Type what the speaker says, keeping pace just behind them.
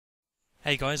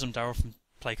Hey guys, I'm Daryl from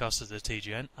Playcasters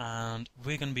TGN, and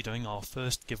we're going to be doing our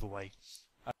first giveaway.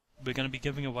 We're going to be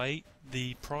giving away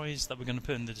the prize that we're going to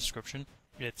put in the description.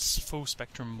 It's Full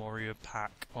Spectrum Warrior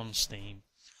Pack on Steam.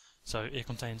 So it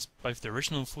contains both the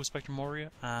original Full Spectrum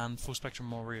Warrior and Full Spectrum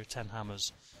Warrior 10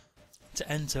 hammers.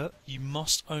 To enter, you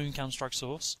must own Counter-Strike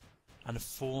Source and a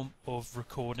form of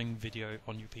recording video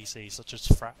on your PC, such as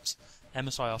fraps,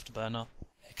 MSI Afterburner,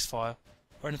 Xfire,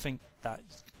 or anything that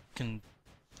can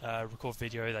record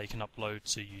video that you can upload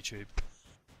to YouTube.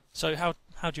 So how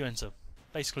do you enter?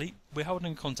 Basically, we're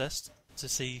holding a contest to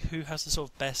see who has the sort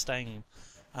of best aim,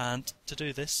 and to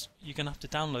do this you're going to have to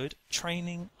download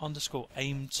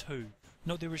training_aim2,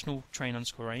 not the original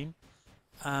train_aim,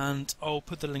 and I'll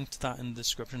put the link to that in the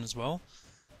description as well.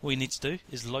 What you need to do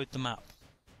is load the map.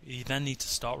 You then need to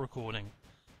start recording,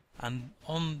 and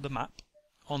on the map,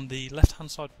 on the left hand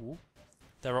side wall,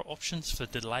 there are options for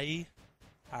delay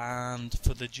and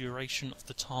for the duration of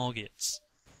the targets.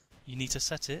 You need to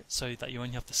set it so that you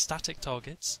only have the static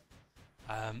targets.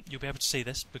 You'll be able to see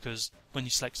this because when you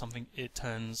select something it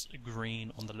turns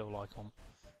green on the little icon.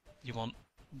 You want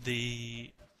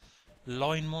the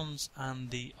line ones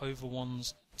and the over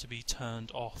ones to be turned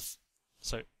off,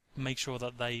 so make sure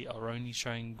that they are only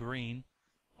showing green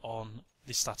on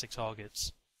the static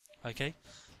targets. Okay,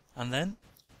 and then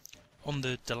on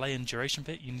the delay and duration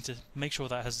bit, you need to make sure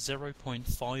that has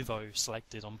 0.50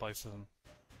 selected on both of them.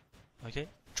 Okay,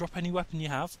 drop any weapon you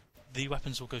have, the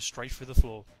weapons will go straight through the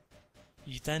floor.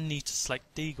 You then need to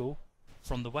select DEAGLE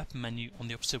from the weapon menu on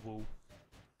the opposite wall.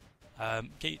 And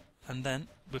then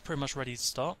we're pretty much ready to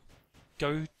start.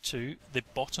 Go to the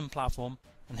bottom platform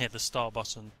and hit the start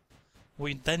button.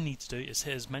 What you then need to do is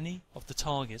hit as many of the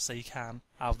targets that you can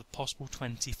out of the possible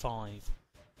 25.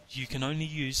 You can only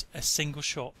use a single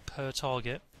shot per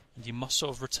target, and you must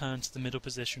sort of return to the middle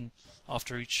position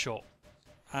after each shot.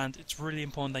 And it's really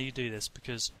important that you do this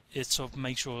because it sort of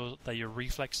makes sure that your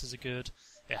reflexes are good,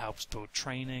 it helps build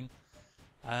training.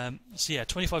 So yeah,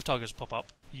 25 targets pop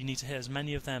up, you need to hit as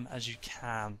many of them as you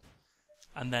can.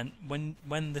 And then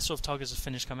when the sort of targets are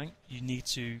finished coming, you need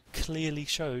to clearly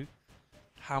show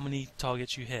how many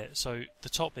targets you hit. So the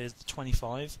top is the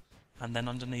 25, and then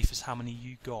underneath is how many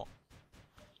you got.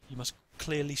 You must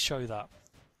clearly show that.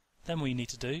 Then what you need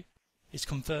to do is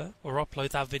convert or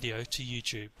upload that video to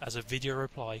YouTube as a video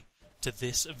reply to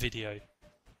this video.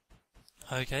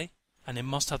 Okay, and it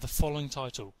must have the following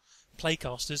title: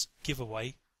 Playcasters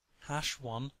Giveaway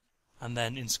 #1, and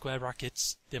then in square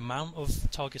brackets the amount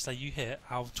of targets that you hit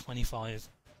out of 25.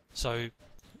 So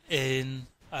in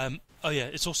oh yeah,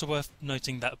 it's also worth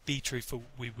noting that be truthful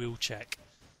we will check.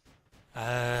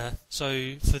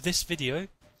 So for this video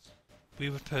we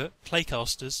would put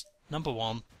Playcasters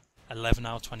 #1, 11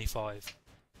 out of 25.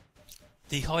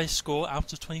 The highest score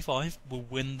out of 25 will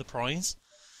win the prize.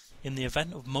 In the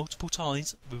event of multiple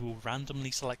ties, we will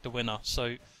randomly select a winner.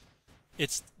 So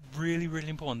it's really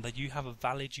important that you have a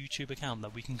valid YouTube account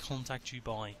that we can contact you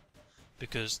by,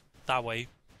 because that way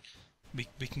we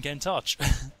can get in touch.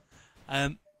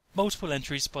 Multiple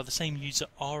entries by the same user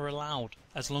are allowed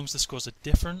as long as the scores are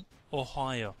different or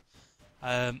higher.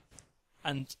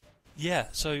 And yeah,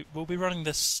 so we'll be running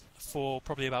this for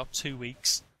probably about 2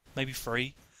 weeks, maybe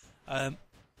 3,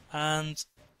 and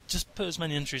just put as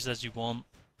many entries as you want,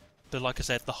 but like I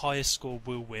said, the highest score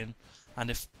will win, and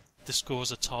if the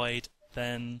scores are tied,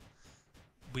 then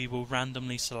we will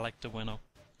randomly select a winner.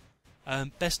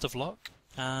 Best of luck,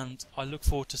 and I look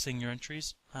forward to seeing your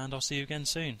entries, and I'll see you again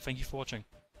soon. Thank you for watching.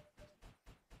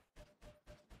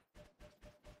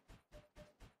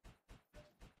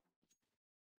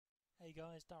 Hey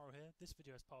guys, Daryl here. This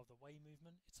video is part of the Way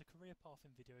movement. It's a career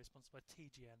pathing video sponsored by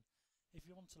TGN. If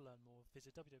you want to learn more,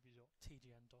 visit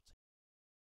www.tgn.tv.